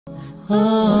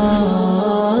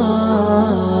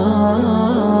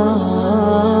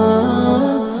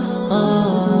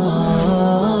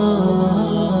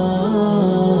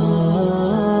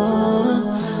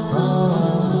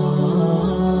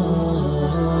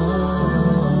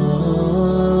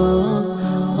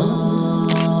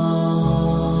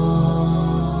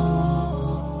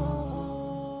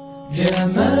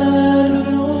جمال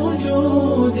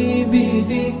الوجود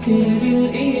بذكر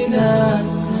الإله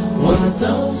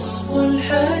وتصفو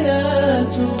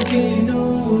الحياة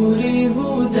بنور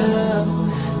هدى.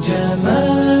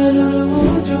 جمال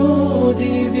الوجود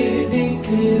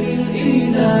بذكر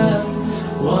الإله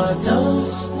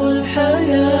وتصفو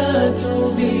الحياة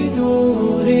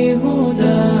بنور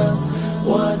هدى.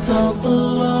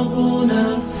 وتطلب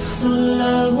نفس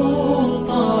له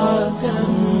طاعة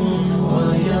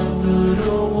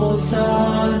ويبلغ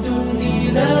سعد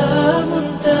إلى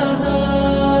منتهى.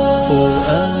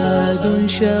 فؤاد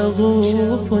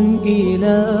شغوف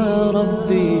إلى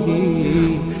ربه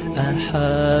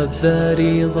أحب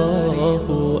رضاه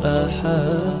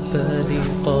أحب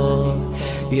لقاه.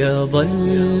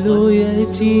 يظل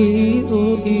يجيء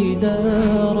إلى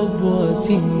ربوة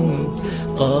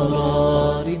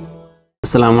قرار.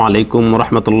 Assalamu alaikum wa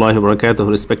rahmatullahi wa barakatuh.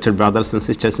 Respected brothers and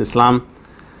sisters in Islam,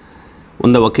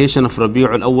 on the occasion of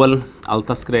Rabi'ul Awwal,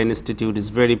 Al-Tazkirah Institute is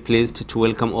very pleased to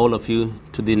welcome all of you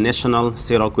to the National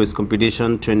Seerah Quiz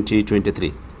Competition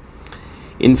 2023.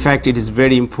 In fact, it is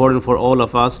very important for all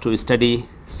of us to study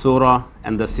Surah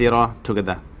and the Seerah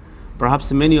together.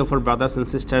 Perhaps many of our brothers and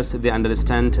sisters, they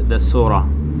understand the Surah.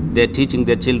 They are teaching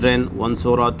their children one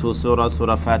Surah, two Surah,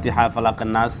 Surah Fatiha, Falaq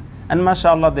and Nas, and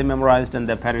mashallah they memorized and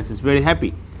their parents is very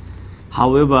happy.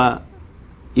 However,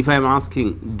 if I am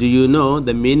asking, do you know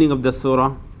the meaning of the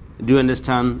Surah? Do you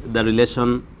understand the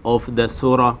relation of the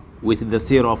Surah with the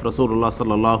Seerah of Rasulullah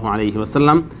sallallahu alayhi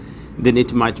wasallam? Then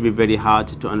it might be very hard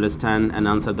to understand and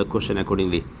answer the question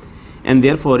accordingly. And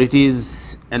therefore it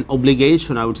is an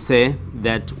obligation, I would say,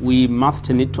 that we must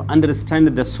need to understand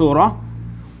the Surah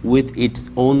with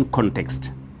its own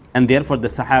context. And therefore the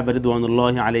Sahaba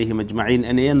ridwanullahi alayhim ajma'in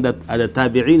and even the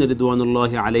Tabi'een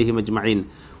ridwanullahi alayhim ajma'in,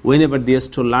 whenever they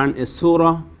used to learn a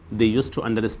surah, they used to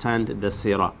understand the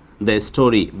seerah, the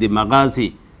story, the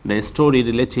maghazi, the story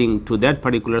relating to that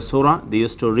particular surah. They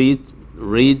used to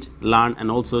read, learn, and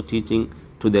also teaching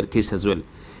to their kids as well.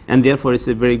 And therefore it's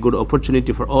a very good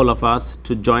opportunity for all of us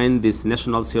to join this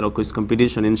National Seerah Quiz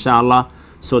Competition, inshallah,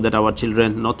 so that our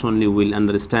children not only will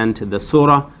understand the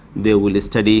surah, they will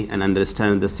study and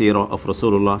understand the seerah of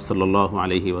Rasulullah sallallahu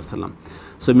alayhi wasallam.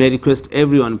 So may I request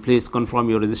everyone, please confirm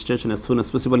your registration as soon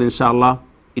as possible, inshallah.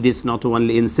 It is not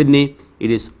only in Sydney, it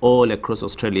is all across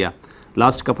Australia.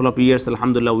 Last couple of years,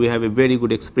 alhamdulillah, we have a very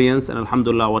good experience, and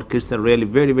alhamdulillah, our kids are really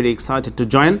very excited to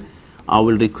join. I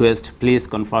will request, please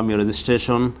confirm your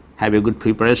registration, have a good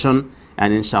preparation,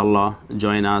 and inshallah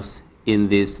join us in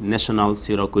this National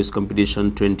Seerah Quiz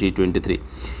Competition 2023.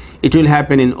 It will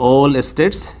happen in all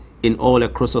states, in all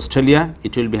across Australia.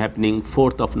 It will be happening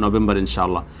 4th of November,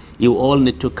 inshallah. You all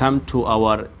need to come to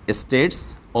our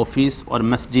estates, office or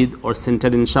masjid or center,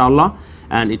 inshallah,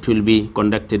 and it will be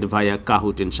conducted via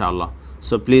Kahoot, inshallah.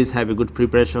 So please have a good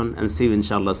preparation and see you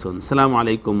inshallah soon. Assalamu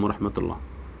alaikum wa rahmatullah.